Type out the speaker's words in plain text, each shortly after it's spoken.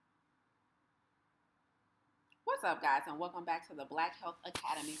What's up, guys, and welcome back to the Black Health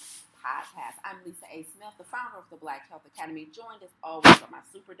Academy podcast. I'm Lisa A. Smith, the founder of the Black Health Academy, joined as always by my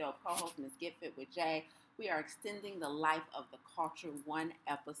super dope co-host, Ms. Get Fit with Jay. We are extending the life of the culture one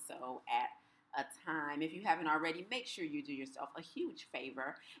episode at a time. If you haven't already, make sure you do yourself a huge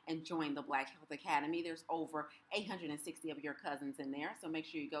favor and join the Black Health Academy. There's over 860 of your cousins in there, so make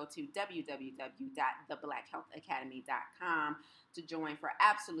sure you go to www.theblackhealthacademy.com to join for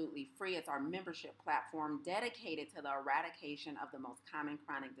absolutely free. It's our membership platform dedicated to the eradication of the most common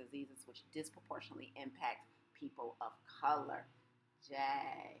chronic diseases which disproportionately impact people of color.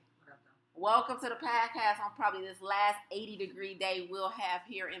 Jay, welcome to the podcast on probably this last 80-degree day we'll have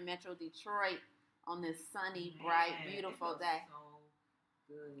here in Metro Detroit on this sunny, bright, beautiful day. So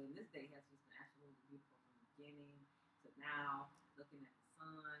good. And this day has just been absolutely beautiful from the beginning to now, looking at the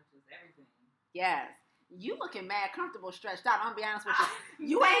sun, just everything. Yes. You looking mad comfortable, stretched out. I'm gonna be honest with you.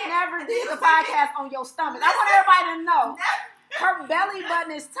 You ain't never did the podcast on your stomach. I want everybody to know. Her belly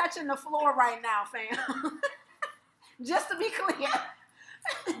button is touching the floor right now, fam. Just to be clear.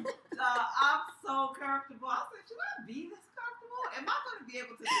 I'm so comfortable. I said, should I be this comfortable? Am I going to be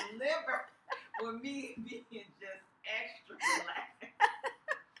able to deliver with me being just extra relaxed?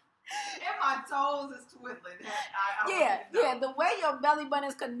 And my toes is twiddling. Yeah. The way your belly button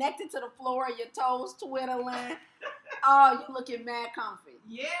is connected to the floor, your toes twiddling. Oh, you looking mad comfy.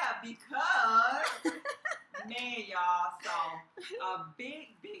 Yeah, because man, y'all. So a big,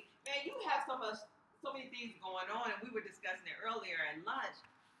 man. You have so many things going on, and we were discussing it earlier at lunch.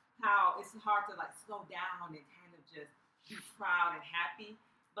 How it's hard to like slow down and kind of just be proud and happy.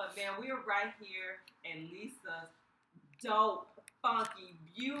 But man, we're right here in Lisa's dope, funky,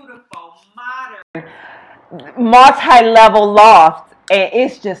 beautiful, modern, multi-level loft, and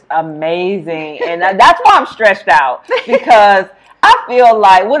it's just amazing. And that's why I'm stressed out, because I feel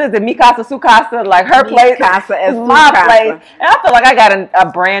like, what is it, Mikasa Sukasa? Like her place is my place. And I feel like I got a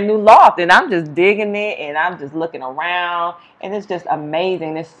brand new loft, and I'm just digging it, and I'm just looking around, and it's just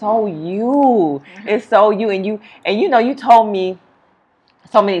amazing. It's so you. It's so you. And you know, you told me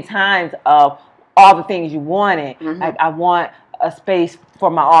so many times of all the things you wanted. Like, I want a space for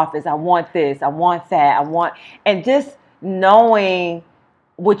my office. I want this. I want that. And just knowing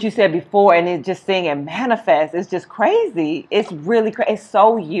what you said before, and it just seeing it manifest, it's just crazy. It's really crazy. It's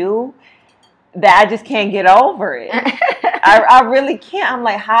so you that I just can't get over it. I really can't. I'm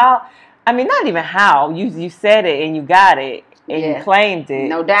like, how? I mean, not even how. You said it, and you got it, and you claimed it.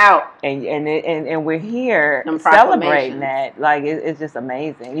 No doubt. And we're here celebrating that. Like, it's just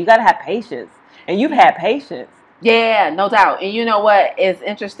amazing. You got to have patience, and you've had patience. Yeah, no doubt. And you know what? It's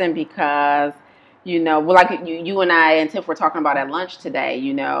interesting because, you know, well, like you and I and Tiff were talking about at lunch today,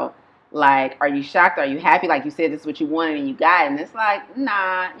 you know, like, are you shocked? Are you happy? Like you said, this is what you wanted and you got it. And it's like,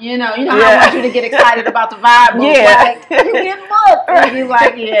 nah, you know, how I want you to get excited about the vibe. But like, you getting booked. And you're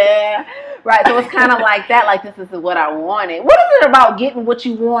like, yeah. Right. So it's kind of like that. Like, this is what I wanted. What is it about getting what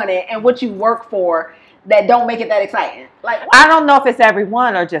you wanted and what you work for that don't make it that exciting? Like, what? I don't know if it's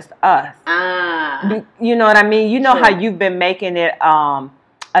everyone or just us. You know what I mean? You know how you've been making it a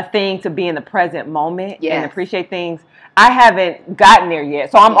thing to be in the present moment and appreciate things. I haven't gotten there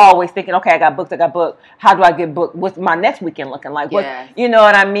yet. So I'm always thinking, okay, I got booked. How do I get booked? What's my next weekend looking like? You know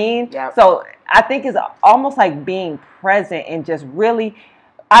what I mean? Yep. So I think it's almost like being present and just really,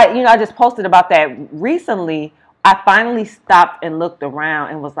 I just posted about that recently. I finally stopped and looked around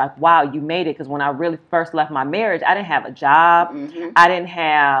and was like, wow, you made it. Because when I really first left my marriage, I didn't have a job.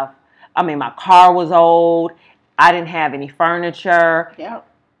 My car was old. I didn't have any furniture. Yep.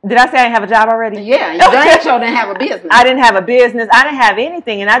 Did I say I didn't have a job already? Yeah, you didn't have a business. I didn't have a business. I didn't have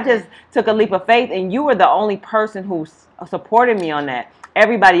anything. And I just took a leap of faith. And you were the only person who supported me on that.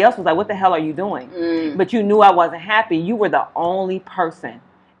 Everybody else was like, what the hell are you doing? But you knew I wasn't happy. You were the only person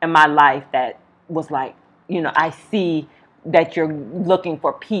in my life that was like, you know, I see that you're looking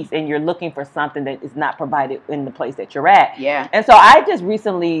for peace and you're looking for something that is not provided in the place that you're at. Yeah. And so I just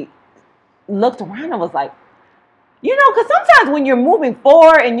recently looked around and was like, you know, because sometimes when you're moving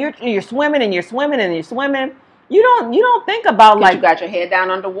forward and you're swimming and you're swimming and you're swimming, you don't think about like you got your head down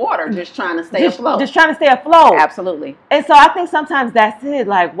underwater, just trying to stay afloat. Just trying to stay afloat. Absolutely. And so I think sometimes that's it.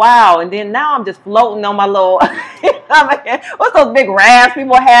 Like, wow. And then now I'm just floating on my little. What's those big rafts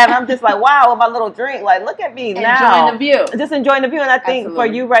people have? I'm just like, wow, with my little drink. Like, look at me now. Enjoying the view. Just enjoying the view. And I think for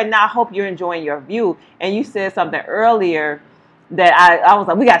you right now, I hope you're enjoying your view. And you said something earlier that I was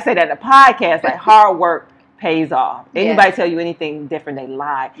like, we got to say that in the podcast. Like, hard work pays off. Anybody tell you anything different, they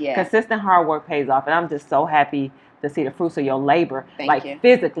lie. Consistent hard work pays off. And I'm just so happy to see the fruits of your labor, Thank you.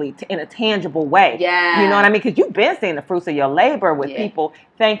 physically, in a tangible way. Yeah. You know what I mean? Because you've been seeing the fruits of your labor with people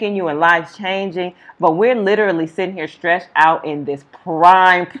thanking you and lives changing. But we're literally sitting here stretched out in this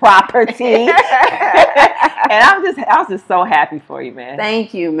prime property. And I was just so happy for you, man.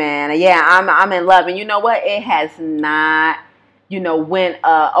 Thank you, man. Yeah, I'm in love. And you know what? It has not, went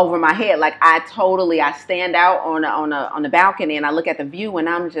over my head. Like I stand out on the balcony and I look at the view and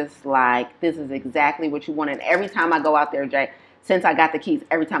I'm just like, this is exactly what you want. And every time I go out there, Jay, since I got the keys,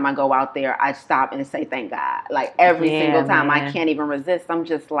 every time I go out there, I stop and say, thank God. Like every single time, man. I can't even resist. I'm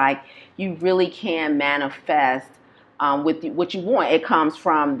just like, you really can manifest with what you want. It comes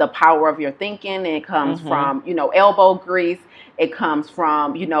from the power of your thinking. It comes from, elbow grease. It comes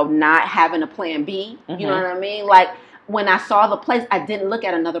from, not having a plan B. You know what I mean? Like when I saw the place, I didn't look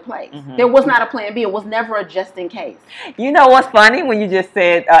at another place. There was not a plan B. It was never a just in case. You know what's funny? When you just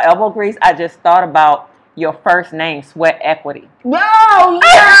said elbow grease, I just thought about your first name, Sweat Equity. No,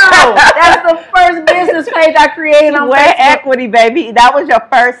 that's the first business page I created on Sweat Equity, baby. That was your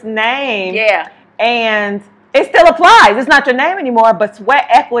first name. Yeah. And it still applies. It's not your name anymore, but Sweat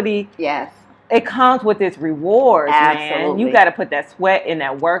Equity. Yes. It comes with its rewards, Absolutely. man. You got to put that sweat in,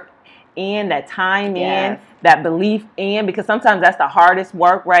 that work in, that time in, that belief in, because sometimes that's the hardest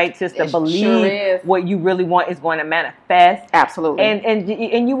work, right? Just to believe what you really want is going to manifest. Absolutely.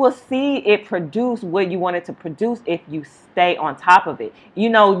 And you will see it produce what you want it to produce if you stay on top of it.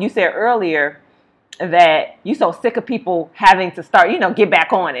 You said earlier that you're so sick of people having to start, get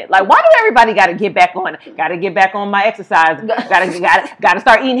back on it. Like, why do everybody got to get back on it? Got to get back on my exercise. Got to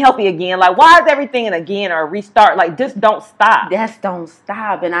start eating healthy again. Like, why is everything an again or a restart? Like, just don't stop. Just don't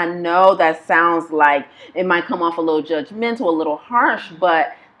stop. And I know that sounds like it might come off a little judgmental, a little harsh,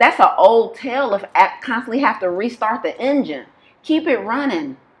 but that's an old tale of constantly have to restart the engine. Keep it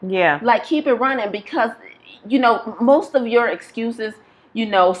running. Yeah. Like, keep it running because, most of your excuses,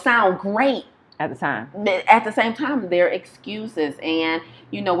 sound great. At the time. At the same time, they're excuses. And,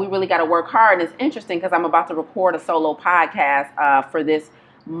 we really got to work hard. And it's interesting because I'm about to record a solo podcast for this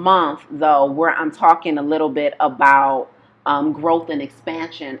month, though, where I'm talking a little bit about growth and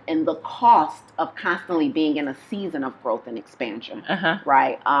expansion and the cost of constantly being in a season of growth and expansion.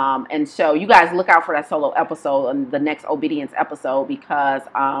 Right. And so you guys look out for that solo episode and the next obedience episode because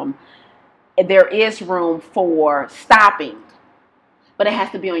there is room for stopping. But it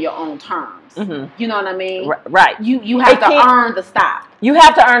has to be on your own terms. You know what I mean? Right. You have to earn the stop. You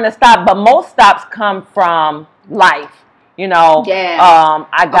have to earn the stop, but most stops come from life. I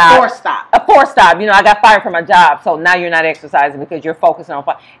got a forced stop. I got fired from my job, so now you're not exercising because you're focusing on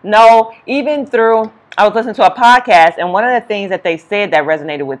fire. No, even I was listening to a podcast, and one of the things that they said that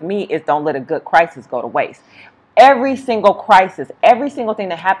resonated with me is don't let a good crisis go to waste. Every single crisis, every single thing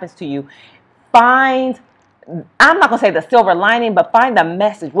that happens to you, I'm not going to say the silver lining, but find the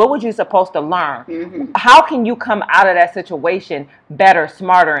message. What were you supposed to learn? How can you come out of that situation better,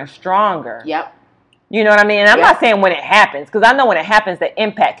 smarter, and stronger? Yep. You know what I mean? And I'm not saying when it happens, because I know when it happens, the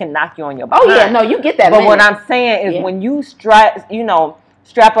impact can knock you on your behind. Oh, yeah. No, you get that. But what I'm saying is when you strap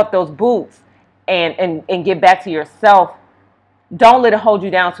up those boots and get back to yourself, don't let it hold you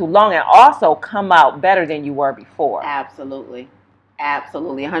down too long, and also come out better than you were before. Absolutely.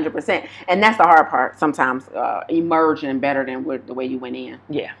 Absolutely, 100%. And that's the hard part sometimes, emerging better than the way you went in.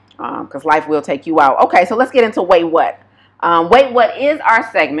 Yeah. Because life will take you out. Okay, so let's get into Wait What. Wait What is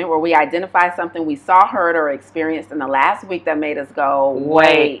our segment where we identify something we saw, heard, or experienced in the last week that made us go,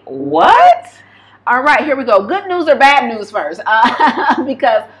 wait, what? All right, here we go. Good news or bad news first?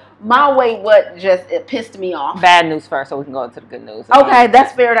 Because my Wait What it pissed me off. Bad news first, so we can go into the good news. Okay,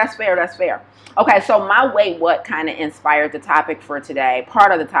 that's fair. Okay, so my Wait What kind of inspired the topic for today,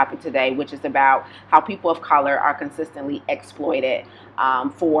 part of the topic today, which is about how people of color are consistently exploited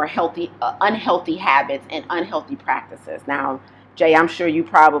for unhealthy habits and unhealthy practices. Now, Jay, I'm sure you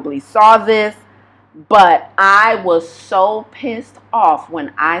probably saw this, but I was so pissed off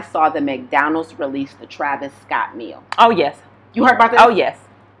when I saw that McDonald's released the Travis Scott meal. Oh, yes. You heard about this? Oh, yes.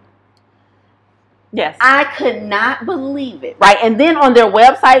 Yes. I could not believe it. Right, and then on their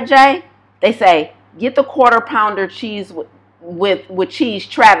website, Jay, they say, get the quarter pounder cheese with cheese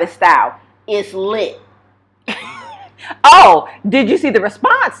Travis style. It's lit. Oh, did you see the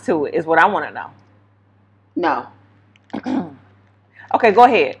response to it is what I want to know. No. Okay, go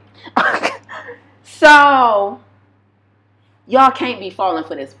ahead. So, y'all can't be falling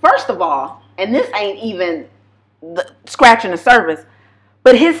for this. First of all, and this ain't even scratching the surface,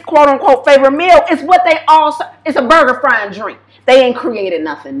 but his quote-unquote favorite meal is what it's a burger, fry, and drink. They ain't created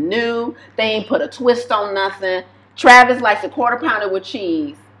nothing new. They ain't put a twist on nothing. Travis likes a quarter pounder with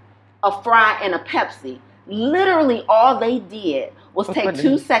cheese, a fry, and a Pepsi. Literally all they did was take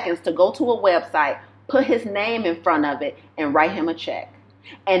 2 seconds to go to a website, put his name in front of it, and write him a check.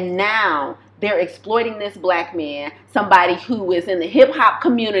 And now they're exploiting this black man, somebody who is in the hip hop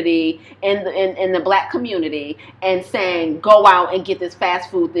community, in the black community, and saying, go out and get this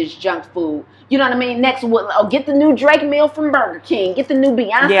fast food, this junk food. You know what I mean? Next, get the new Drake meal from Burger King. Get the new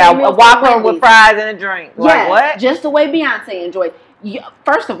Beyonce meal a Whopper with fries and a drink. Like, what? Just the way Beyonce enjoys.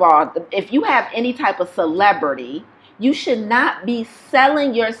 First of all, if you have any type of celebrity, you should not be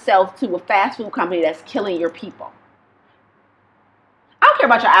selling yourself to a fast food company that's killing your people. I don't care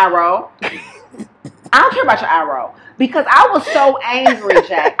about your eye roll. I don't care about your eye roll. Because I was so angry,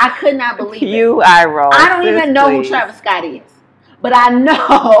 Jack. I could not believe it. You eye roll. I don't even know who Travis Scott is. But I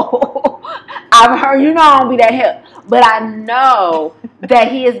know, I've heard, I don't be that hip. But I know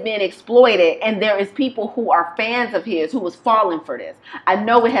that he is being exploited, and there is people who are fans of his who is falling for this. I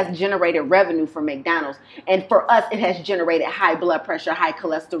know it has generated revenue for McDonald's, and for us, it has generated high blood pressure, high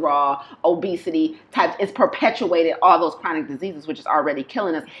cholesterol, obesity types. It's perpetuated all those chronic diseases, which is already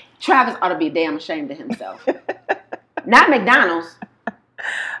killing us. Travis ought to be damn ashamed of himself. Not McDonald's.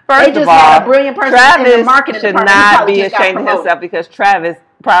 First of all, had a brilliant person Travis in the marketing should not be ashamed of himself because Travis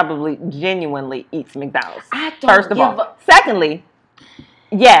probably genuinely eats McDonald's. First of all. Secondly,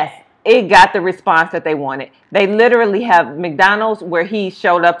 yes, it got the response that they wanted. They literally have McDonald's where he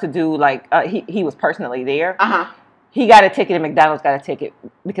showed up to do he was personally there. He got a ticket and McDonald's got a ticket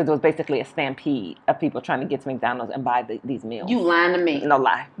because it was basically a stampede of people trying to get to McDonald's and buy these meals. You lying to me? No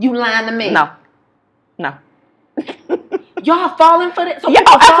lie. You lying to me? No. Y'all falling for this? So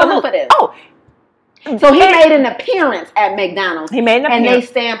absolutely. For this. Oh. So he made an appearance at McDonald's. He made an appearance. And they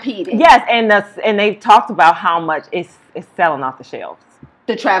stampeded. Yes, and they've talked about how much it's selling off the shelves.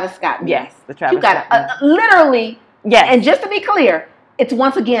 The Travis Scott meal. Yes, the Travis Scott meal. Literally. Yes. And just to be clear, it's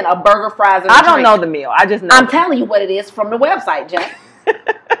once again a burger, fries, and a drink. I don't know the meal. I just know. I'm telling you what it is from the website, Jack.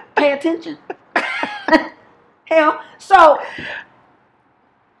 Pay attention. Hell. So.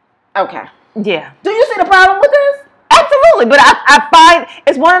 Okay. Yeah. Do you see the problem with this? Absolutely, but I find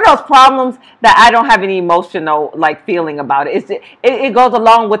it's one of those problems that I don't have any emotional feeling about it. It goes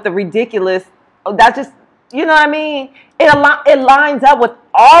along with the ridiculous. That's just what I mean. It lines up with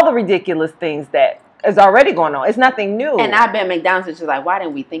all the ridiculous things that is already going on. It's nothing new. And I bet McDonald's is just like, why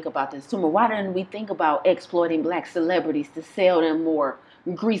didn't we think about this sooner? Why didn't we think about exploiting black celebrities to sell them more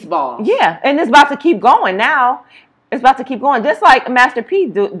grease balls? Yeah, and it's about to keep going now. It's about to keep going, just like Master P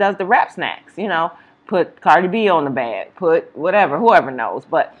does the rap snacks. Put Cardi B on the bag, put whatever, whoever knows.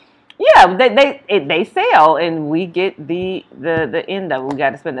 But yeah, they sell, and we get the end of it. We got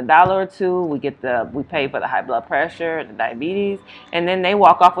to spend $1 or $2. We pay for the high blood pressure, the diabetes, and then they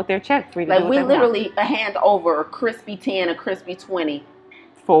walk off with their check free to do what they literally want. Hand over a crispy 10, a crispy 20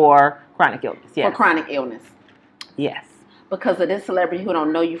 for chronic illness. Yes. For chronic illness. Yes. Because of this celebrity who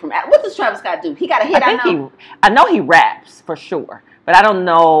don't know you from. What does Travis Scott do? He got a hit. I know he raps for sure, but I don't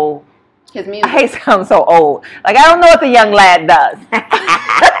know. His music. I hate sounding so old. I don't know what the young lad does.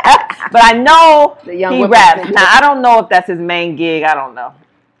 But I know he raps. Now, I don't know if that's his main gig. I don't know.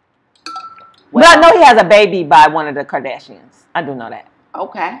 Well, but I know he has a baby by one of the Kardashians. I do know that.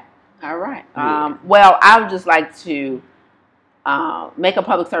 Okay. All right. Yeah. Well, I would just like to make a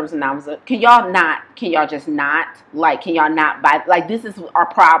public service announcement. Can y'all just not buy? This is our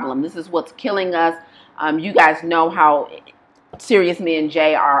problem. This is what's killing us. You guys know how serious me and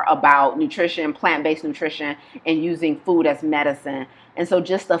Jay are about nutrition, plant-based nutrition, and using food as medicine. And so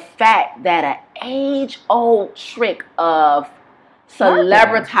just the fact that an age-old trick of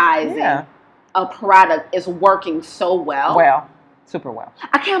celebritizing a product is working so well. Well, super well.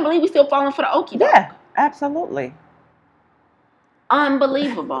 I can't believe we're still falling for the okie doke. Yeah, absolutely.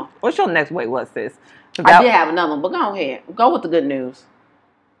 Unbelievable. What's your next weight? What's this? I did have another one, but go ahead. Go with the good news.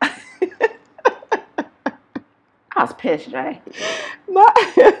 I was pissed, Jay.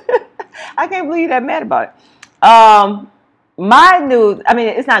 I can't believe you're that mad about it. My news,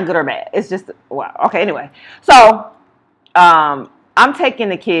 it's not good or bad. It's just, wow. Okay, anyway. So, I'm taking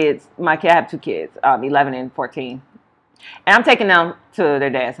the kids. I have 2 kids, 11 and 14. And I'm taking them to their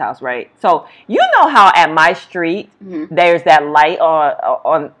dad's house, right? So, you know how at my street, there's that light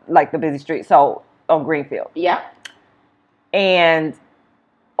on the busy street, so on Greenfield. Yeah. And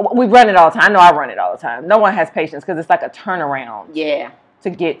we run it all the time. I know I run it all the time. No one has patience because it's like a turnaround. Yeah.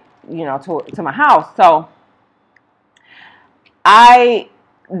 To get, to my house. So that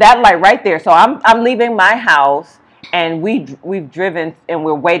light right there. So I'm leaving my house and we've driven and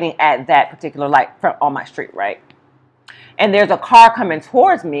we're waiting at that particular light on my street, right? And there's a car coming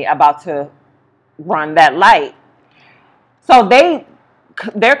towards me about to run that light. So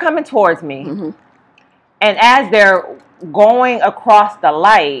they're coming towards me. And as they're going across the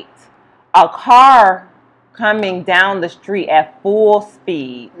light, a car coming down the street at full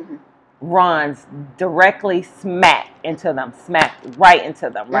speed runs directly smack right into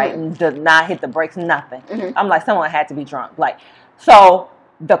them, right? And did not hit the brakes, nothing. I'm like, someone had to be drunk. Like, so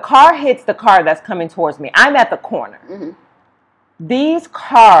the car hits the car that's coming towards me. I'm at the corner. These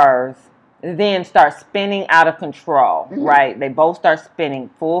cars then start spinning out of control, right? They both start spinning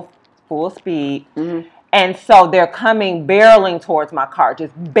full speed. And so they're coming barreling towards my car,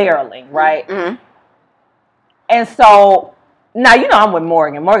 just barreling, right? And so now, you know, I'm with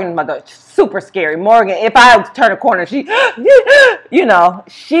Morgan. Morgan's my daughter, super scary. Morgan, if I turn a corner, she, you know,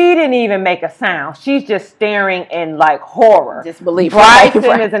 she didn't even make a sound. She's just staring in like horror. Disbelief.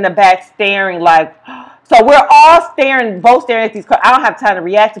 Bryson is in the back staring like, so we're all both staring at these cars. I don't have time to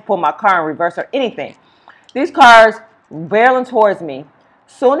react to pull my car in reverse or anything. These cars barreling towards me.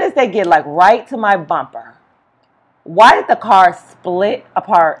 Soon as they get like right to my bumper, why did the car split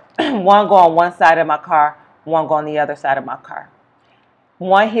apart? One go on one side of my car, one go on the other side of my car.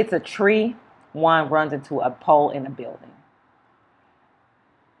 One hits a tree, one runs into a pole in a building.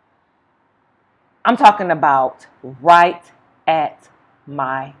 I'm talking about right at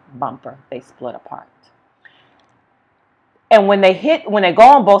my bumper. They split apart. And when they go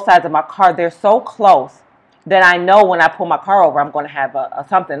on both sides of my car, they're so close that I know when I pull my car over, I'm going to have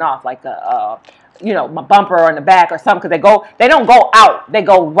something off, like my bumper on the back or something, because they don't go out. They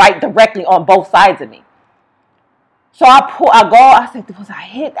go right directly on both sides of me. So I said, was I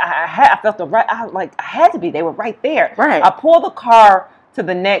hit? I felt I had to be. They were right there. Right. I pull the car to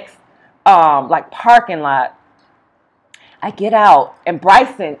the next, parking lot. I get out, and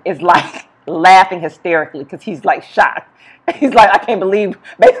Bryson is like laughing hysterically because he's like shocked. He's like, I can't believe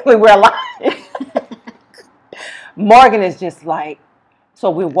basically we're alive. Morgan is just like, so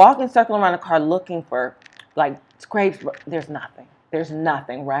we're walking, circling around the car looking for like scrapes. There's nothing,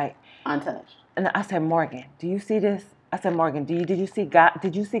 right? Untouched. And I said, Morgan, do you see this? I said, Morgan, did you see God?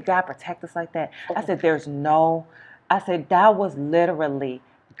 Did you see God protect us like that? I said, I said, that was literally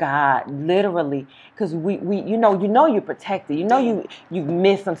God, literally, because we you know you're protected. You know you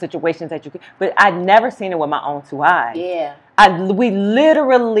missed some situations that you could, but I'd never seen it with my own two eyes. Yeah. We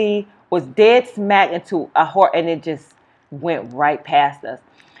literally was dead smack into a horse, and it just went right past us.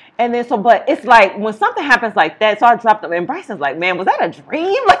 And then but it's like when something happens like that, so I dropped them, and Bryson's like, man, was that a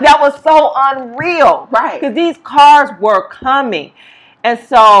dream? Like, that was so unreal. Right. Because these cars were coming. And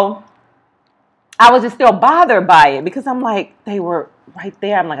so I was just still bothered by it because I'm like, they were right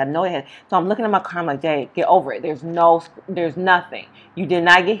there. I'm like, I know they had. So I'm looking at my car, I'm like, Jay, get over it. There's nothing. You did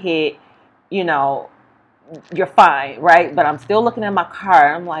not get hit. You know, you're fine, right? But I'm still looking at my car,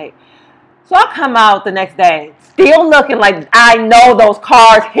 and I'm like, so I come out the next day, still looking like I know those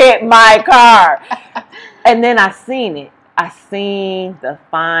cars hit my car. And then I seen it. I seen the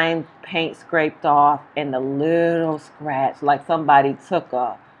fine paint scraped off and the little scratch, like somebody took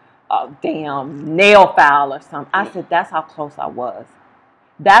a damn nail file or something. I said, that's how close I was.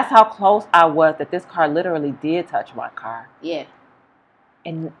 That's how close I was that this car literally did touch my car. Yeah.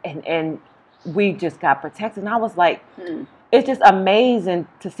 And we just got protected. And I was like, it's just amazing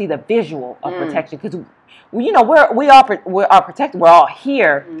to see the visual of protection, because we are protected. We're all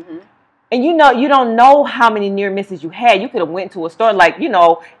here, and you don't know how many near misses you had. You could have went to a store like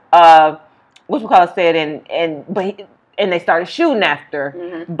said, and they started shooting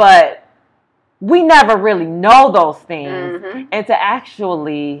after, but we never really know those things, and to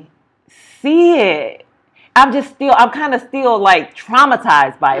actually see it. I'm kind of still like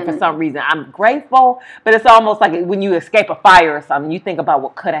traumatized by it for some reason. I'm grateful, but it's almost like when you escape a fire or something, you think about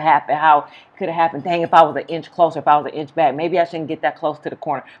what could have happened, how it could have happened. Dang, if I was an inch closer, if I was an inch back, maybe I shouldn't get that close to the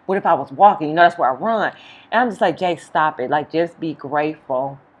corner. What if I was walking? That's where I run. And I'm just like, Jay, stop it. Like, just be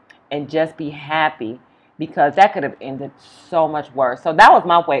grateful and just be happy, because that could have ended so much worse. So that was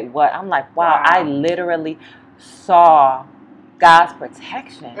my wait, what? I'm like, wow. I literally saw God's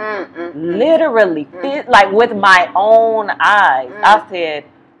protection, literally, like with my own eyes. I said,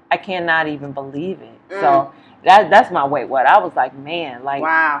 I cannot even believe it. So that's my wait. What? I was like, man, like,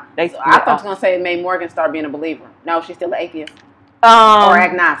 wow. I thought you were gonna say it made Morgan start being a believer. No, she's still an atheist or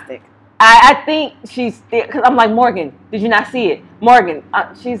agnostic. I think she's still, because I'm like, Morgan, did you not see it? Morgan,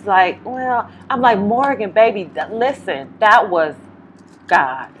 she's like, well, I'm like, Morgan, baby, listen, that was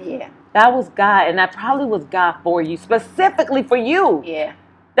God. Yeah. That was God, and that probably was God for you, specifically for you. Yeah.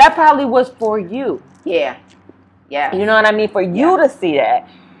 That probably was for you. Yeah. Yeah. You know what I mean? For you to see that.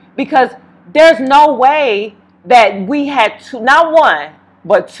 Because there's no way that we had not one,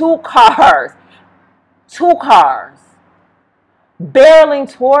 but two cars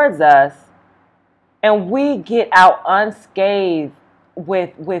barreling towards us and we get out unscathed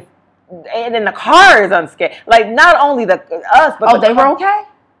with and then the car is unscathed. Like not only us, but they were okay.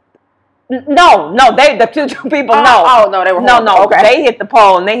 No, the two people. No, they were horrible. No. Okay. They hit the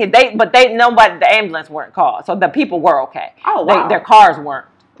pole and nobody. The ambulance weren't called, so the people were okay. Oh wow. Their cars weren't.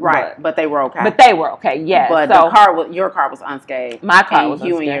 Right, but they were okay. But they were okay. Yes. But your car was unscathed. My car was unscathed.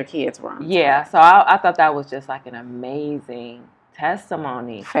 You and your kids were unscathed. Yeah. So I thought that was just like an amazing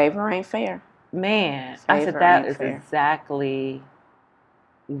testimony. Favor ain't fair. Man, I said that is exactly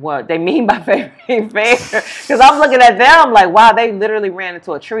what they mean by favor ain't fair. Because I'm looking at them like, wow, they literally ran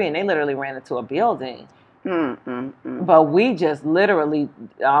into a tree and they literally ran into a building. But we just literally,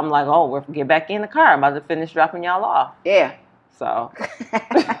 I'm like, oh, we'll get back in the car. I'm about to finish dropping y'all off. Yeah. So,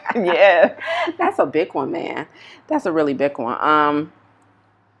 yeah. That's a big one, man. That's a really big one.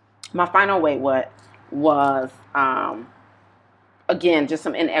 My final weight was again, just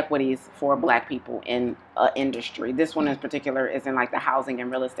some inequities for Black people in industry. This one in particular is in like the housing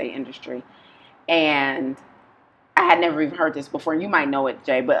and real estate industry. And I had never even heard this before. You might know it,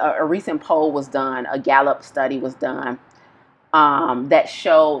 Jay, but a recent poll was done, a Gallup study was done that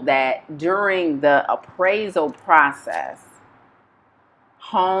showed that during the appraisal process,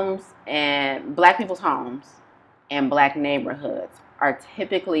 homes and Black people's homes and Black neighborhoods are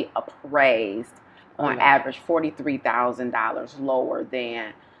typically appraised on average $43,000 lower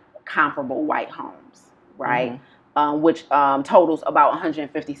than comparable white homes, right? Which totals about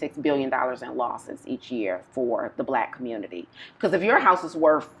 $156 billion in losses each year for the Black community. Because if your house is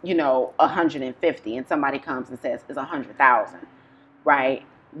worth, $150 and somebody comes and says it's $100,000, right?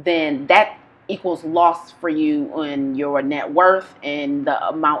 Then that equals loss for you in your net worth and the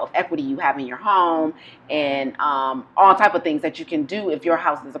amount of equity you have in your home and all type of things that you can do if your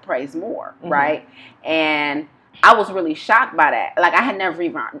house is appraised more, right? And I was really shocked by that. Like I had never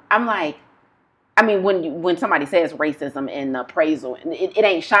even, I'm like, I mean, when somebody says racism in the appraisal, it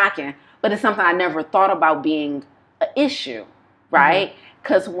ain't shocking, but it's something I never thought about being an issue, right?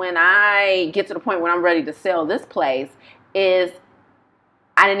 Because when I get to the point when I'm ready to sell this place is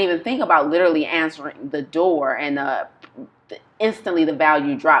I didn't even think about literally answering the door and instantly the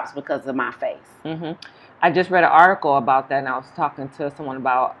value drops because of my face. I just read an article about that and I was talking to someone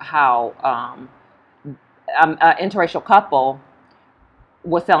about how an interracial couple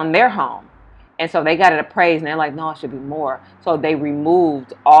was selling their home. And so they got it appraised and they're like, no, it should be more. So they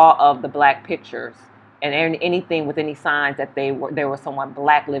removed all of the Black pictures and anything with any signs that there was someone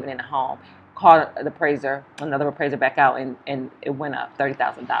Black living in the home. Called another appraiser back out, and it went up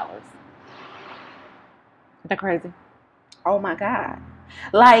 $30,000. Isn't that crazy? Oh my God!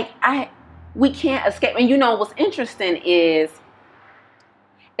 Like we can't escape. And what's interesting is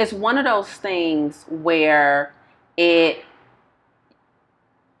it's one of those things where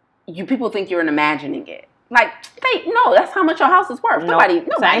people think you're imagining it. Like, that's how much your house is worth. Nobody,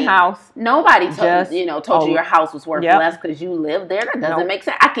 same house. Nobody told you your house was worth less because you live there. That doesn't make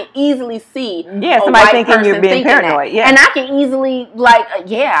sense. I can easily see somebody thinking you're being paranoid. Yeah. And I can easily,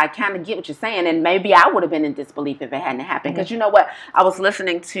 I kind of get what you're saying. And maybe I would have been in disbelief if it hadn't happened. Because you know what? I was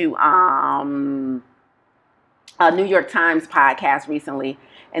listening to a New York Times podcast recently,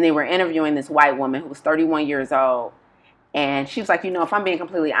 and they were interviewing this white woman who was 31 years old. And she was like, if I'm being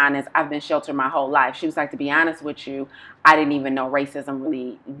completely honest, I've been sheltered my whole life. She was like, to be honest with you, I didn't even know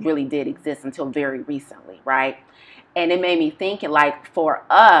racism really did exist until very recently, right? And it made me think, like, for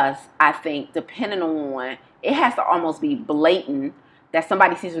us, I think, depending on, it has to almost be blatant that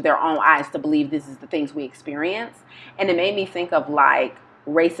somebody sees with their own eyes to believe this is the things we experience. And it made me think of, like,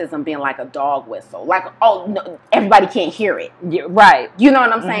 racism being like a dog whistle. Like, oh, no, everybody can't hear it. Yeah, right. You know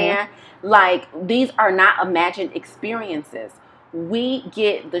what I'm saying? Like, these are not imagined experiences. We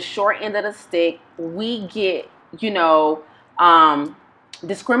get the short end of the stick. We get,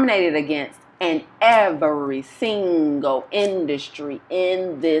 discriminated against in every single industry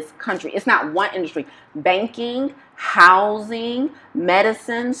in this country. It's not one industry. Banking, housing,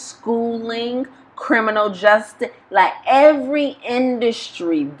 medicine, schooling, criminal justice, like every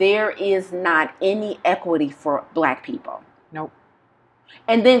industry, there is not any equity for Black people. Nope.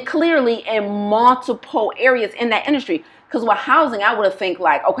 And then clearly in multiple areas in that industry. Because with housing, I would have think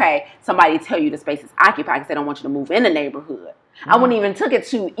like, okay, somebody tell you the space is occupied because they don't want you to move in the neighborhood. I wouldn't even took it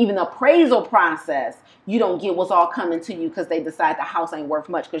to even the appraisal process. You don't get what's all coming to you because they decide the house ain't worth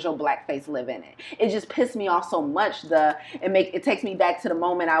much because your black face live in it. It just pissed me off so much. It takes me back to the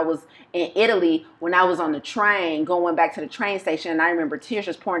moment I was in Italy when I was on the train going back to the train station, and I remember tears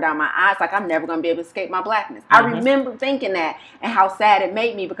just pouring down my eyes like I'm never going to be able to escape my blackness. I remember thinking that and how sad it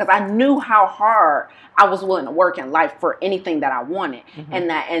made me because I knew how hard I was willing to work in life for anything that I wanted. And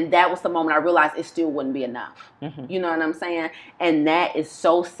that was the moment I realized it still wouldn't be enough. You know what I'm saying? And that is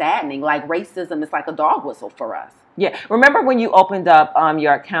so saddening. Like racism is like a dog whistle for us. Yeah. Remember when you opened up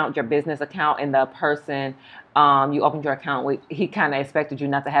your account, your business account, and the person you opened your account with, he kind of expected you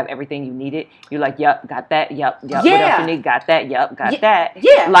not to have everything you needed. You're like, yep, got that. Yep. Yeah. What else you need? Got that. Yep. Got that.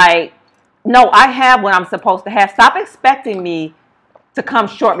 Yeah. Like, no, I have what I'm supposed to have. Stop expecting me to come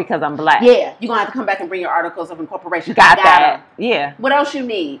short because I'm black. Yeah. You're going to have to come back and bring your articles of incorporation. Got that. Yeah. What else you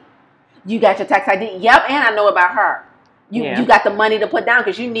need? You got your tax ID. Yep. And I know about her. You got the money to put down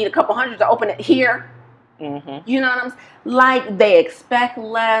because you need a couple hundred to open it here. You know what I'm saying? Like they expect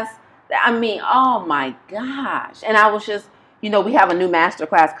less. I mean, oh my gosh. And I was just, we have a new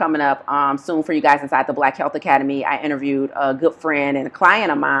masterclass coming up soon for you guys inside the Black Health Academy. I interviewed a good friend and a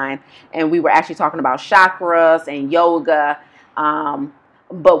client of mine, and we were actually talking about chakras and yoga.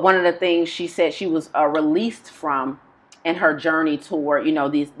 But one of the things she said she was released from in her journey toward,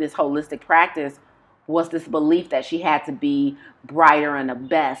 this holistic practice was this belief that she had to be brighter and the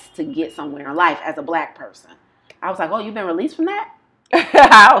best to get somewhere in life as a black person. I was like, oh, you've been released from that?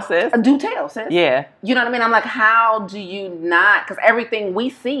 How, sis? Do tell, sis. Yeah. You know what I mean? I'm like, how do you not? Because everything we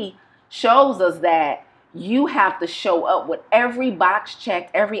see shows us that you have to show up with every box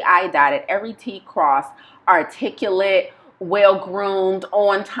checked, every I dotted, every T crossed, articulate, well-groomed,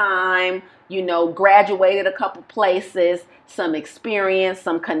 on time, graduated a couple places, some experience,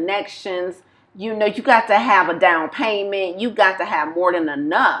 some connections. You got to have a down payment. You got to have more than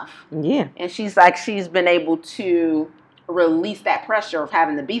enough. Yeah. And she's like, she's been able to release that pressure of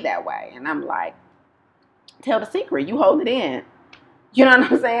having to be that way. And I'm like, tell the secret. You hold it in. You know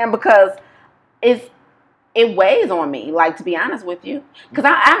what I'm saying? Because it weighs on me, like, to be honest with you. Because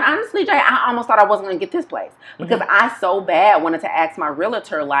I honestly, Jay, I almost thought I wasn't going to get this place. Because I so bad wanted to ask my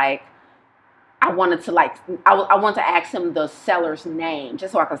realtor, like, I wanted to ask him the seller's name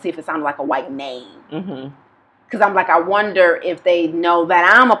just so I could see if it sounded like a white name. Because I'm like, I wonder if they know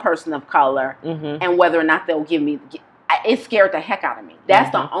that I'm a person of color and whether or not they'll give me. It scared the heck out of me.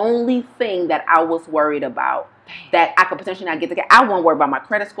 That's the only thing that I was worried about that I could potentially not get to get. I wasn't worried about my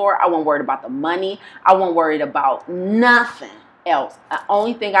credit score. I wasn't worried about the money. I wasn't worried about nothing else. The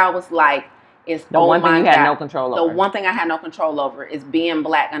only thing I was like, is the one thing you had no control over. The one thing I had no control over is being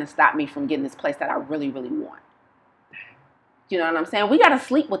black going to stop me from getting this place that I really, really want. You know what I'm saying? We got to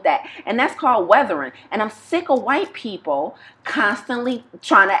sleep with that. And that's called weathering. And I'm sick of white people constantly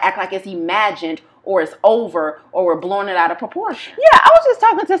trying to act like it's imagined or it's over or we're blowing it out of proportion. Yeah, I was just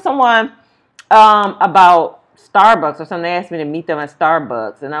talking to someone about Starbucks or something. They asked me to meet them at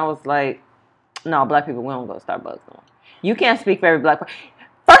Starbucks. And I was like, no, black people, we don't go to Starbucks. No. You can't speak for every black person.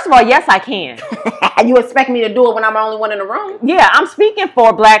 First of all, yes, I can. You expect me to do it when I'm the only one in the room? Yeah, I'm speaking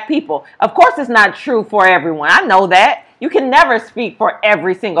for black people. Of course, it's not true for everyone. I know that. You can never speak for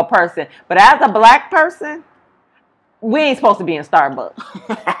every single person. But as a black person, we ain't supposed to be in Starbucks.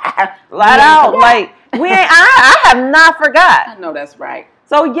 Light out. Like, we ain't, I have not forgot. I know that's right.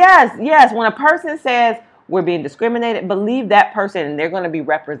 So, yes, when a person says, we're being discriminated, believe that person, and they're going to be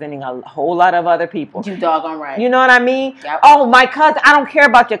representing a whole lot of other people. You doggone right. You know what I mean? Yep. Oh, my cousin, I don't care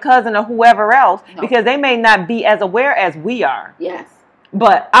about your cousin or whoever else, because they may not be as aware as we are. Yes.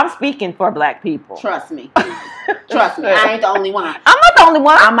 But I'm speaking for black people. Trust me. Trust me. I ain't the only one. I'm not the only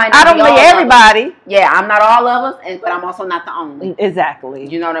one. I don't be everybody. Yeah, I'm not all of us, but I'm also not the only. Exactly.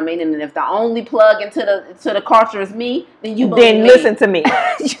 You know what I mean? And if the only plug into the culture is me, then you listen to me.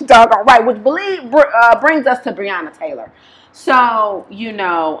 You doggone right. Which brings us to Breonna Taylor. So,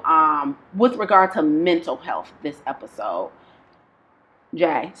 with regard to mental health, this episode,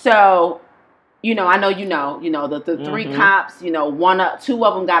 Jay. So, I know the three cops, two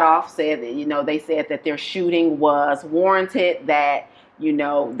of them got off, said that, they said that their shooting was warranted, that,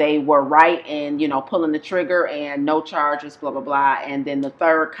 they were right in, pulling the trigger and no charges, blah, blah, blah. And then the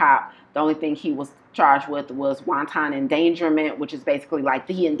third cop, the only thing he was charged with was wanton endangerment, which is basically like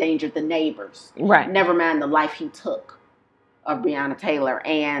he endangered the neighbors. Right. Never mind the life he took of Breonna Taylor.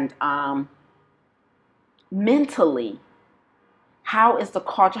 And mentally, how is the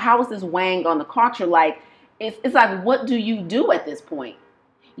culture? How is this weighing on the culture? Like, it's like, what do you do at this point?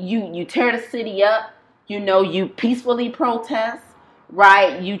 You tear the city up. You peacefully protest,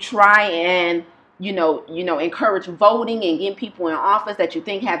 right? You try and encourage voting and getting people in office that you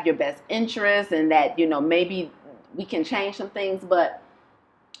think have your best interests and that, maybe we can change some things. But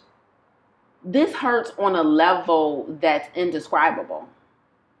this hurts on a level that's indescribable.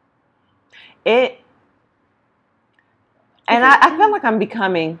 I feel like I'm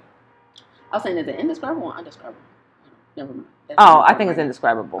becoming. I was saying, is it indescribable or undescribable? Never mind. I think it's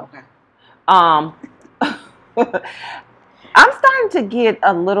indescribable. Okay. I'm starting to get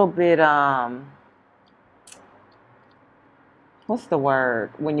a little bit. What's the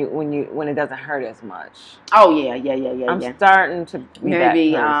word when it doesn't hurt as much? Oh yeah. I'm starting to be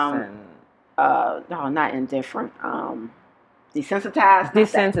maybe that person. No, not indifferent. Desensitized.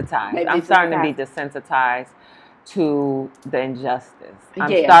 Desensitized. I'm starting to be desensitized to the injustice.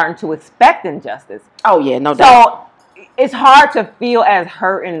 I'm Yeah. starting to expect injustice. Oh yeah, no doubt. So it's hard to feel as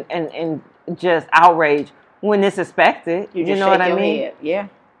hurt and just outraged when it's expected. You know what I mean? Head. Yeah.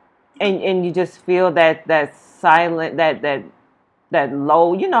 And you just feel that silent, that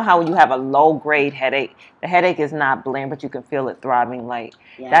low. You know how you have a low grade headache. The headache is not blaring, but you can feel it throbbing. Like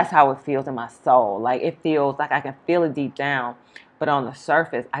that's how it feels in my soul. Like it feels like I can feel it deep down, but on the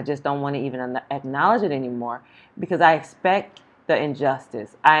surface, I just don't want to even acknowledge it anymore because I expect the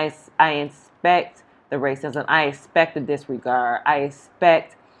injustice. I expect the racism. I expect the disregard. I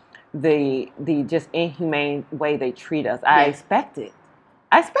expect the just inhumane way they treat us. I expect it.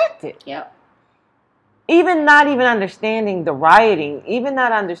 Yep. Even not even understanding the rioting, even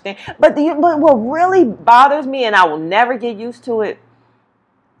not understand. But what really bothers me, and I will never get used to it,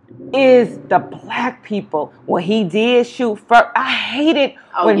 is the black people. When he did shoot first, I hate it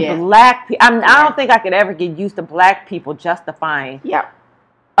when black people. I don't think I could ever get used to black people justifying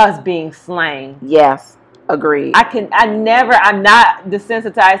us being slain. Yes, agreed. I'm not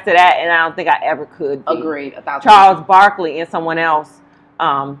desensitized to that, and I don't think I ever could be. Agreed. Charles Barkley and someone else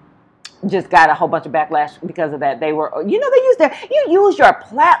just got a whole bunch of backlash because of that. They were, you use your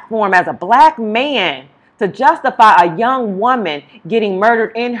platform as a black man to justify a young woman getting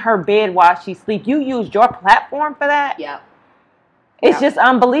murdered in her bed while she sleeps. You used your platform for that? Yep. It's just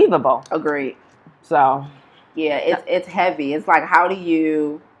unbelievable. Agreed. So. Yeah, it's heavy. It's like, how do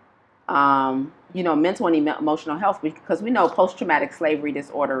you, mental and emotional health, because we know post-traumatic slavery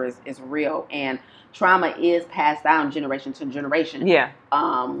disorder is real, and trauma is passed down generation to generation. Yeah.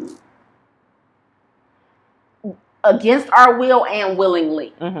 Against our will and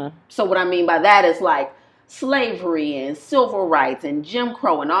willingly. Mm-hmm. So what I mean by that is like slavery and civil rights and Jim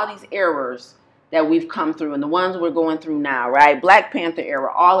Crow and all these errors that we've come through and the ones we're going through now, right? Black Panther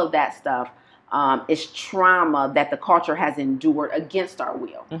era, all of that stuff is trauma that the culture has endured against our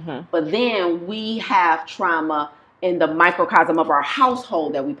will. Mm-hmm. But then we have trauma in the microcosm of our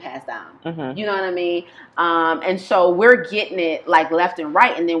household that we pass down. Mm-hmm. You know what I mean? And so we're getting it like left and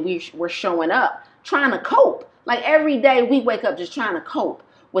right, and then we're showing up trying to cope. Like every day we wake up just trying to cope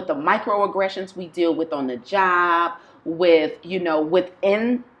with the microaggressions we deal with on the job, with,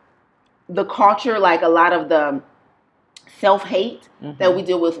 within the culture, like a lot of the self-hate that we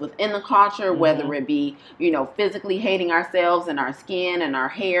deal with within the culture, whether it be, physically hating ourselves and our skin and our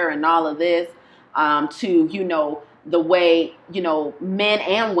hair and all of this, to, the way, men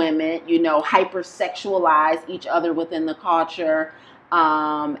and women, hypersexualize each other within the culture.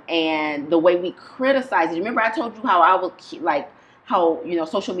 And the way we criticize it. Remember I told you how I would how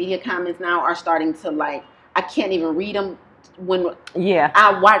social media comments now are starting to I can't even read them when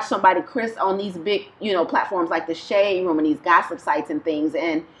I watch somebody on these big platforms like the Shade Room and these gossip sites and things,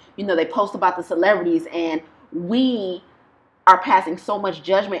 and they post about the celebrities, and we are passing so much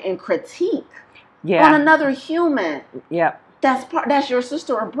judgment and critique on another human. That's your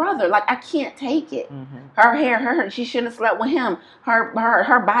sister or brother. Like, I can't take it. Mm-hmm. Her hair, she shouldn't have slept with him.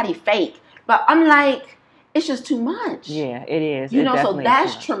 Her body fake. But I'm like, it's just too much. Yeah, it is. So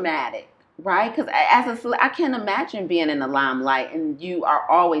that's traumatic, right? Because I can't imagine being in the limelight and you are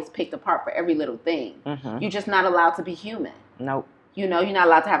always picked apart for every little thing. Mm-hmm. You're just not allowed to be human. Nope. You're not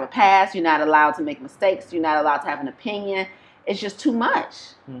allowed to have a past. You're not allowed to make mistakes. You're not allowed to have an opinion. It's just too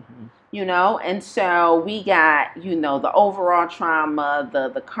much. Mm-hmm. And so we got, the overall trauma,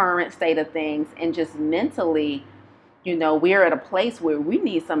 the current state of things, and just mentally, we're at a place where we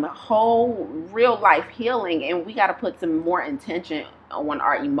need some whole real life healing, and we got to put some more intention on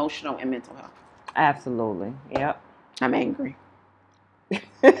our emotional and mental health. Absolutely. Yep. I'm angry. I'm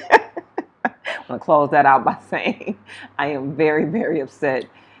going to close that out by saying I am very, very upset.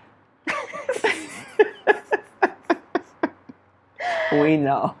 We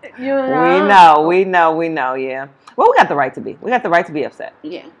know. We know, yeah. Well, we got the right to be. We got the right to be upset.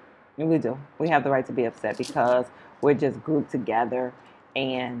 Yeah. We do. We have the right to be upset because we're just grouped together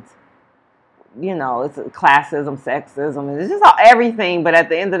and it's classism, sexism, it's just everything. But at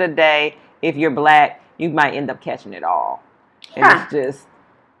the end of the day, if you're black, you might end up catching it all. And it's just,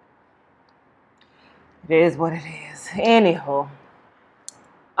 it is what it is. Anywho.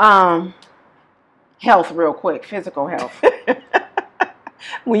 Health real quick, physical health.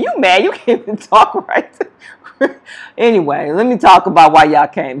 When you mad, you can't even talk right. Anyway, let me talk about why y'all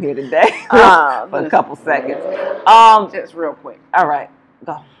came here today for a couple seconds. Just real quick. All right,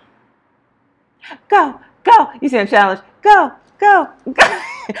 go. Go. You see a challenge? Go.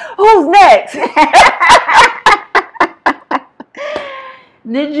 Who's next?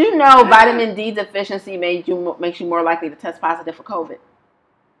 Did you know vitamin D deficiency makes you more likely to test positive for COVID?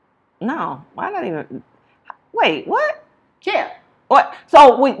 No, why not even? Wait, what? Yeah. What?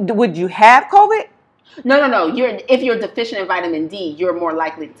 So would you have COVID? No. If you're deficient in vitamin D, you're more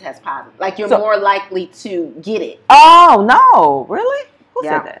likely to test positive. Like you're more likely to get it. Oh no! Really? Who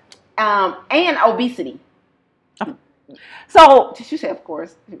said that? And obesity. So did you say of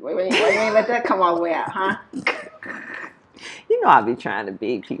course? Wait, let that come all the way out, huh? You know I be trying to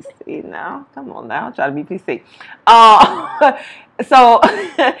be PC now. Come on now, try to be PC. So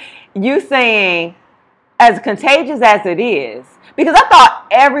you saying as contagious as it is, because I thought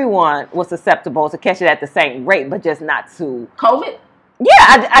everyone was susceptible to catch it at the same rate, but just not to COVID?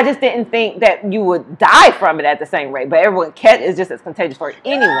 Yeah, I just didn't think that you would die from it at the same rate, but everyone is just as contagious for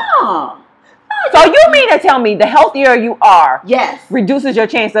anyone. No. So you mean to tell me the healthier you are, yes, reduces your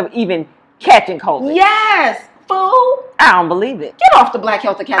chance of even catching COVID? Yes, fool. I don't believe it. Get off the Black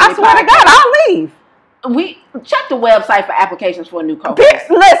Health Academy. I swear to God, I'll leave. We check the website for applications for a new COVID.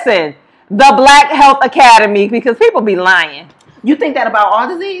 Listen, the Black Health Academy, because people be lying. You think that about all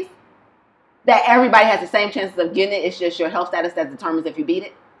disease? That everybody has the same chances of getting it? It's just your health status that determines if you beat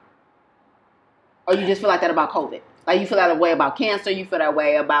it? Or you just feel like that about COVID? Like you feel that way about cancer? You feel that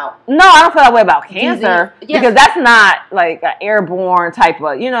way about... No, I don't feel that way about cancer. Yes. Because that's not like an airborne type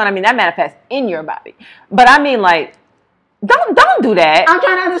of... You know what I mean? That manifests in your body. But I mean like... Don't do that. I'm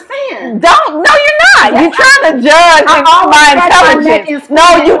trying to understand. No, you're not. Yes, you're trying to judge my intelligence.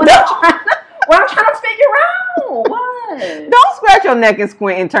 No, you don't. What I'm trying to figure out. What? Don't scratch your neck and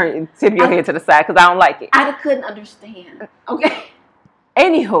squint and tip your head to the side because I don't like it. I couldn't understand. Okay.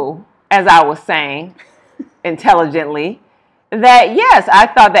 Anywho, as I was saying, intelligently, that yes, I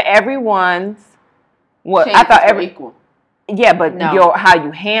thought that everyone's equal. Yeah, but how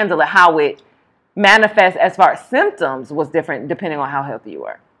you handle it, how it manifests as far as symptoms was different depending on how healthy you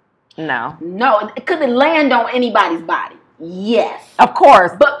were. No, could it land on anybody's body? Yes, of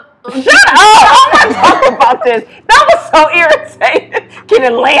course. But shut up! I want to talk about this. That was so irritating. Can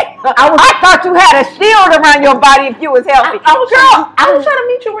it land? I thought you had a shield around your body if you was healthy. I was trying to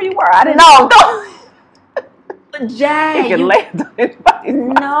meet you where you were. I didn't. Don't. Jay, you can land on anybody's body.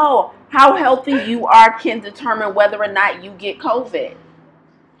 No, how healthy you are can determine whether or not you get COVID.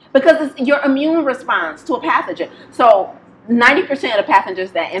 Because it's your immune response to a pathogen. So 90% of the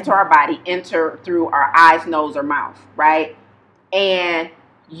pathogens that enter our body enter through our eyes, nose, or mouth, right? And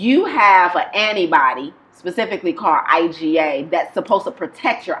you have an antibody, specifically called IgA, that's supposed to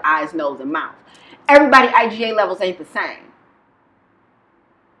protect your eyes, nose, and mouth. Everybody IgA levels ain't the same.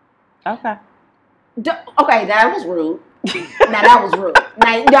 Okay. Okay, that was rude. Now that was rude.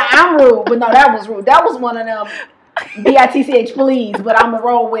 Now I'm rude, but no, that was rude. That was one of them BITCH please, but I'm going to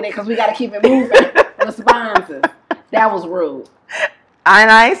roll with it because we got to keep it moving. Responses. That was rude. And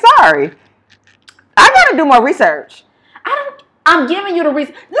I ain't sorry. I got to do more research. I'm giving you the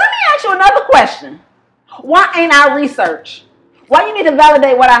research. Let me ask you another question. Why ain't I research? Why you need to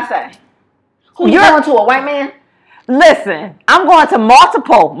validate what I say? Who you going to, a white man? Listen, I'm going to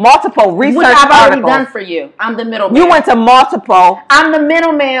multiple research which I've already articles. done for you. I'm the middleman. You went to multiple. I'm the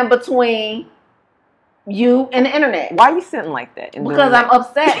middleman between you and the internet. Why are you sitting like that? Because I'm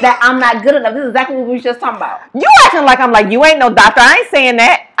upset that I'm not good enough. This is exactly what we were just talking about. You acting like I'm like, you ain't no doctor. I ain't saying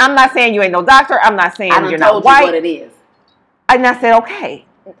that. I'm not saying you ain't no doctor. I'm not saying you're not white. I told you what it is. And I said, okay.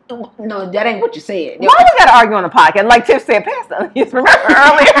 No, that ain't what you said. Why we got to argue on the podcast? Like Tiff said, Pastor. You remember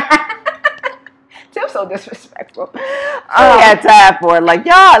earlier? Tiff's so disrespectful. I had time for it. Like,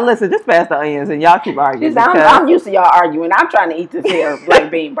 y'all, listen, just pass the onions and y'all keep arguing. I'm used to y'all arguing. I'm trying to eat this here black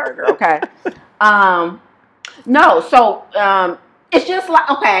bean burger, okay? No, so it's just like,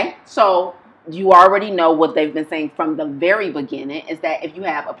 okay, so you already know what they've been saying from the very beginning is that if you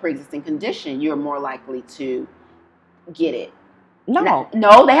have a pre-existing condition, you're more likely to get it. No,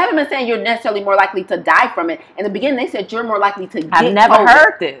 they haven't been saying you're necessarily more likely to die from it. In the beginning, they said you're more likely to get I've never COVID.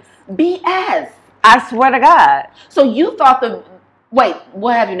 heard this. BS. I swear to God. So you thought Wait,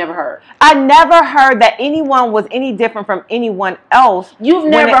 what have you never heard? I never heard that anyone was any different from anyone else. You've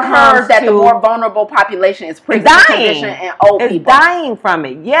never heard that the more vulnerable population is pre-existing condition and old people. It's dying from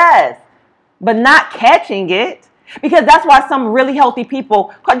it, yes. But not catching it. Because that's why some really healthy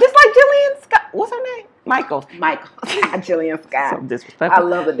people, just like Jillian Scott, what's her name? Michaels. Not Jillian Scott. So disrespectful. I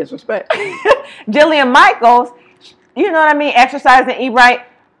love the disrespect. Jillian Michaels, you know what I mean? Exercise and eat right.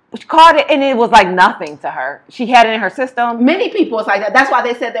 She caught it and it was like nothing to her. She had it in her system. Many people it's like that. That's why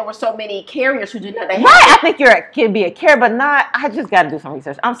they said there were so many carriers who did not. Right, I think you can be a carrier, but not. I just got to do some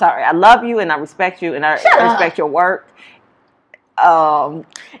research. I'm sorry. I love you and I respect you and I respect your work.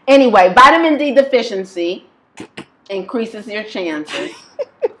 Anyway, vitamin D deficiency increases your chances.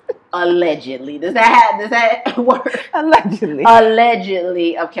 Allegedly, does that work?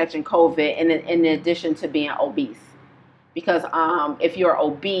 Allegedly of catching COVID, in addition to being obese. Because if you're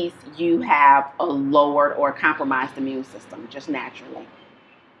obese, you have a lowered or compromised immune system, just naturally.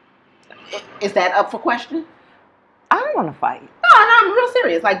 Is that up for question? I don't want to fight. No, I'm real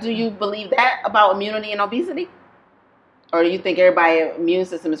serious. Like, do you believe that about immunity and obesity? Or do you think everybody's immune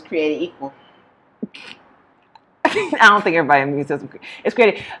system is created equal? I don't think everybody's immune system is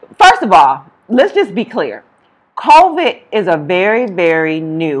created. First of all, let's just be clear. COVID is a very, very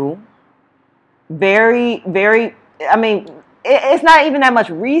new, very, very, I mean, it's not even that much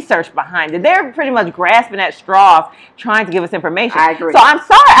research behind it. They're pretty much grasping at straws trying to give us information. I agree. So I'm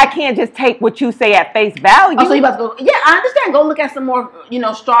sorry I can't just take what you say at face value. Oh, so you about to go, yeah, I understand. Go look at some more,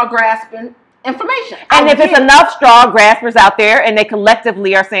 straw grasping information. And if it's enough straw graspers out there and they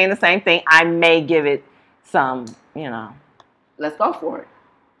collectively are saying the same thing, I may give it some, Let's go for it.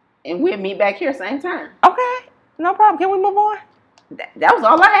 And we'll meet back here same time. Okay. No problem. Can we move on? That was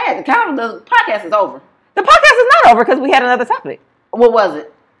all I had. The podcast is over. The podcast is not over because we had another topic. What was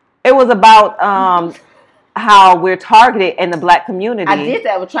it? It was about how we're targeted in the black community. I did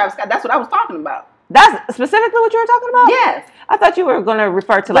that with Travis Scott. That's what I was talking about. That's specifically what you were talking about? Yes. I thought you were going to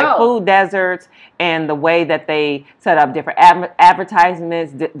refer to food deserts and the way that they set up different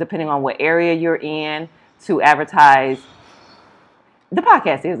advertisements depending on what area you're in to advertise. The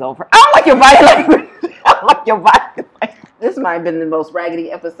podcast is over. I don't like your body language. I don't like your body language. This might have been the most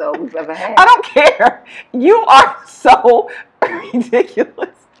raggedy episode we've ever had. I don't care. You are so ridiculous.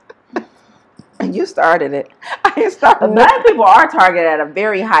 You started it. I started. Black people are targeted at a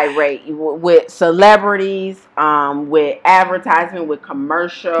very high rate with celebrities, with advertisement, with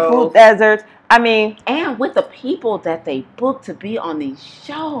commercials, food deserts. I mean, and with the people that they book to be on these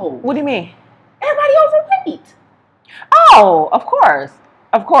shows. What do you mean? Everybody overweight. Oh, of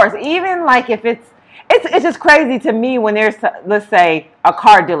course. Even like if it's just crazy to me when there's, let's say, a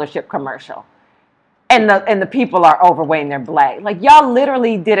car dealership commercial. And the people are overweight and they're black. Like, y'all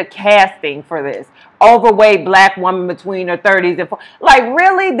literally did a casting for this. Overweight black woman between her 30s and 40s. Like,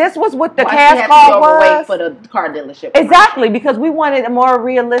 really? This was what the cast call was? Overweight for the car dealership. Exactly, because we wanted a more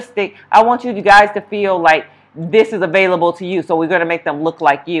realistic. I want you guys to feel like this is available to you. So we're going to make them look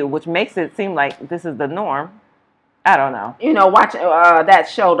like you, which makes it seem like this is the norm. I don't know. Watching that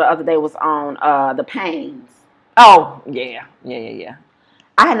show the other day was on The Pains. Oh, yeah.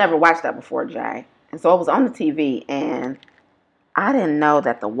 I had never watched that before, Jay. And so it was on the TV, and I didn't know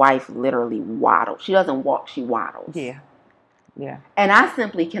that the wife literally waddles. She doesn't walk, she waddles. Yeah. And I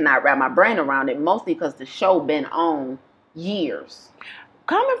simply cannot wrap my brain around it, mostly because the show been on years.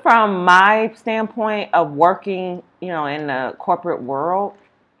 Coming from my standpoint of working, in the corporate world,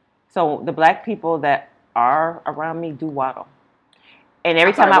 so the black people that are around me do waddle. And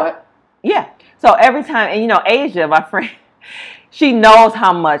every time So every time, and Asia, my friend, she knows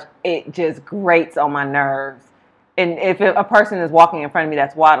how much it just grates on my nerves. And if a person is walking in front of me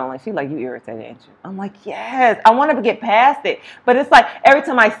that's waddling, she's like, you irritated, ain't you? I'm like, yes, I want to get past it. But it's like every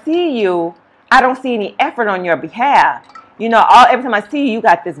time I see you, I don't see any effort on your behalf. Every time I see you, you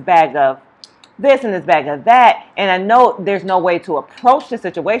got this bag of this and this bag of that. And I know there's no way to approach the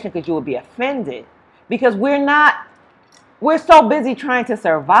situation because you would be offended. Because we're so busy trying to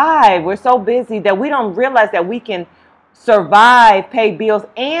survive. We're so busy that we don't realize that we can survive, pay bills,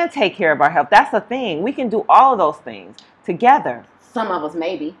 and take care of our health. That's the thing. We can do all of those things together. Some of us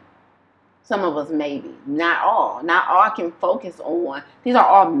maybe. Not all. Not all can focus on. These are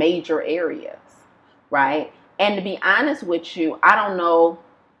all major areas, right? And to be honest with you, I don't know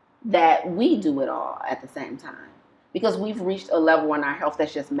that we do it all at the same time. Because we've reached a level in our health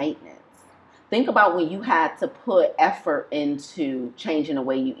that's just maintenance. Think about when you had to put effort into changing the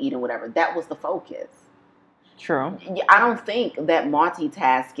way you eat and whatever. That was the focus. True. I don't think that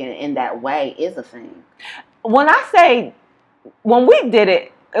multitasking in that way is a thing. When we did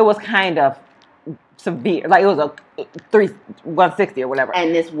it, it was kind of severe. Like it was a 160 or whatever.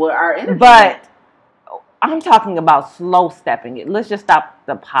 And this was our interview. But I'm talking about slow stepping it. Let's just stop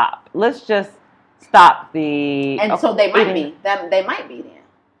the pop. Let's just stop the. And so they might be. They might be then.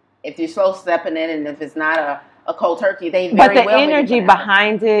 If you're slow stepping it, and if it's not a cold turkey, they very But the well energy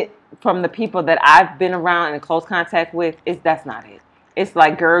behind it from the people that I've been around and in close contact with that's not it. It's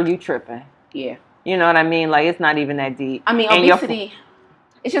like, girl, you tripping. Yeah. You know what I mean? Like, it's not even that deep. I mean, obesity,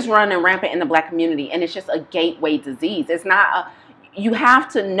 it's just running rampant in the Black community, and it's just a gateway disease. It's not you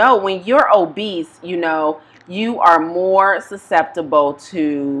have to know when you're obese, you are more susceptible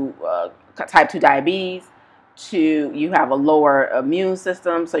to type 2 diabetes, you have a lower immune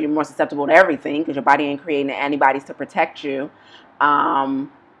system, so you're more susceptible to everything because your body ain't creating the antibodies to protect you.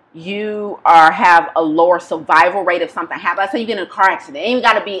 You have a lower survival rate if something happens. Let's say you get in a car accident. It ain't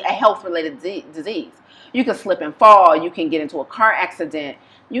got to be a health-related disease. You can slip and fall. You can get into a car accident.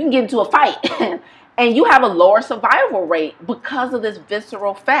 You can get into a fight. And you have a lower survival rate because of this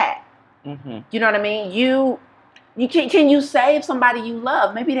visceral fat. Mm-hmm. You know what I mean? Can you save somebody you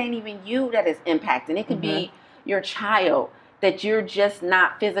love? Maybe it ain't even you that is impacting. It could be your child that you're just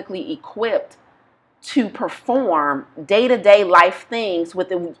not physically equipped to perform day-to-day life things with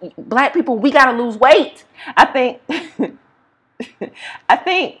the Black people. We got to lose weight. I think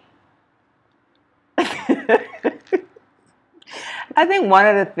one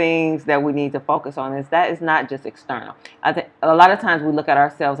of the things that we need to focus on is that it's not just external. I think a lot of times we look at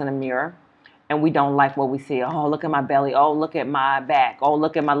ourselves in a mirror and we don't like what we see. Oh, look at my belly. Oh, look at my back. Oh,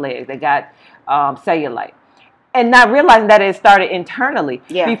 look at my legs. They got cellulite. And not realizing that it started internally.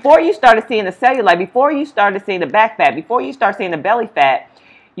 Yeah. Before you started seeing the cellulite, before you started seeing the back fat, before you start seeing the belly fat,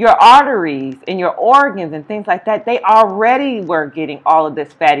 your arteries and your organs and things like that, they already were getting all of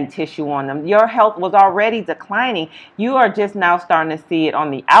this fatty tissue on them. Your health was already declining. You are just now starting to see it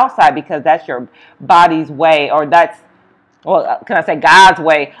on the outside because that's your body's way, or that's, well, can I say God's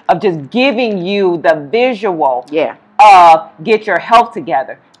way of just giving you the visual of get your health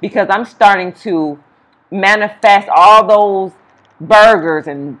together. Because I'm starting to manifest all those burgers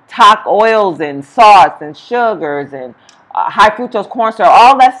and top oils and salts and sugars and high fructose corn syrup.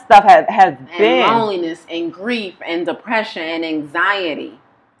 All that stuff has been loneliness and grief and depression and anxiety.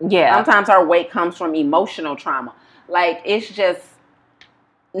 Yeah. Sometimes our weight comes from emotional trauma. Like, it's just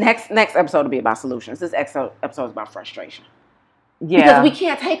next episode will be about solutions. This episode is about frustration. Yeah. Because we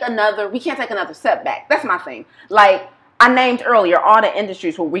can't take another setback. That's my thing. Like, I named earlier all the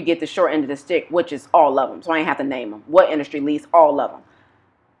industries where we get the short end of the stick, which is all of them. So I ain't have to name them. What industry leads all of them?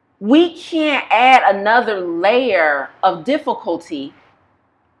 We can't add another layer of difficulty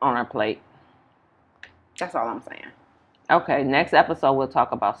on our plate. That's all I'm saying. Okay, next episode we'll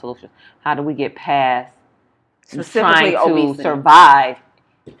talk about solutions. How do we get past specifically trying obesity to survive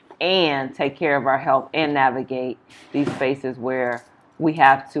and take care of our health and navigate these spaces where we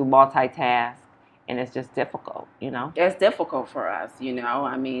have to multitask. And it's just difficult, It's difficult for us,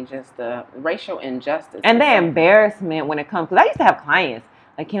 I mean, just the racial injustice. And the embarrassment when it comes, because I used to have clients,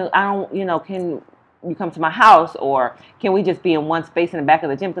 like, can you come to my house, or can we just be in one space in the back of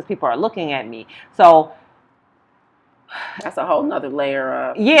the gym because people are looking at me? So that's a whole nother layer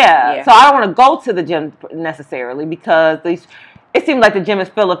of... Yeah. So I don't want to go to the gym necessarily because it seems like the gym is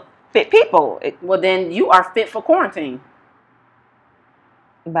full of fit people. Well, then you are fit for quarantine.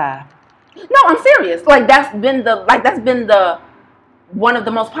 Bye. No, I'm serious. Like, that's been the one of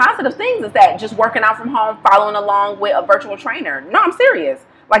the most positive things is that just working out from home, following along with a virtual trainer. No, I'm serious.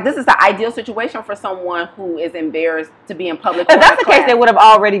 Like, this is the ideal situation for someone who is embarrassed to be in public. If that's the case, they would have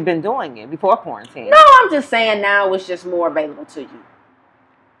already been doing it before quarantine. No, I'm just saying now it's just more available to you.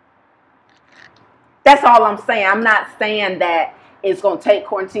 That's all I'm saying. I'm not saying that it's going to take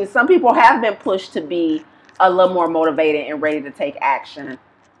quarantine. Some people have been pushed to be a little more motivated and ready to take action.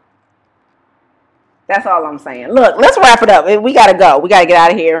 That's all I'm saying. Look, let's wrap it up. We got to go. We got to get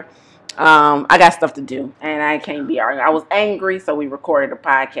out of here. I got stuff to do, and I can't be arguing. I was angry, so we recorded a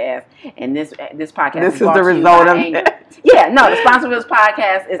podcast, and this podcast is the result of it. Yeah, no, the sponsor of this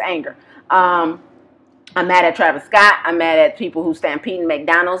podcast is anger. I'm mad at Travis Scott. I'm mad at people who stampeding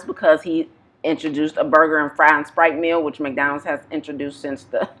McDonald's because he introduced a burger and fry and Sprite meal, which McDonald's has introduced since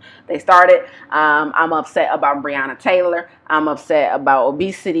they started. I'm upset about Breonna Taylor. I'm upset about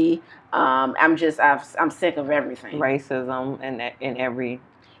obesity. I'm sick of everything. Racism in every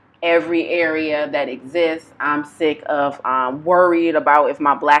area that exists. I'm sick of worried about if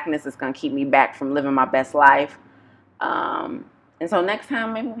my blackness is going to keep me back from living my best life. And so next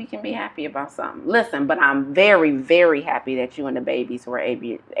time, maybe we can be happy about something. Listen, but I'm very, very happy that you and the babies were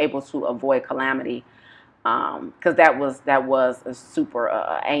able to avoid calamity, because that was a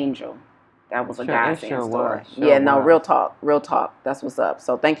super angel. That was a godsend story. Sure no, was. real talk. That's what's up.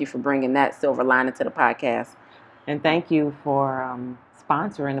 So thank you for bringing that silver lining to the podcast. And thank you for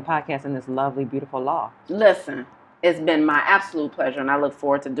sponsoring the podcast in this lovely, beautiful loft. Listen, it's been my absolute pleasure, and I look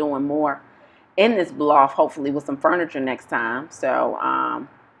forward to doing more in this loft, hopefully with some furniture next time. So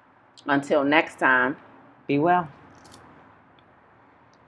until next time, be well.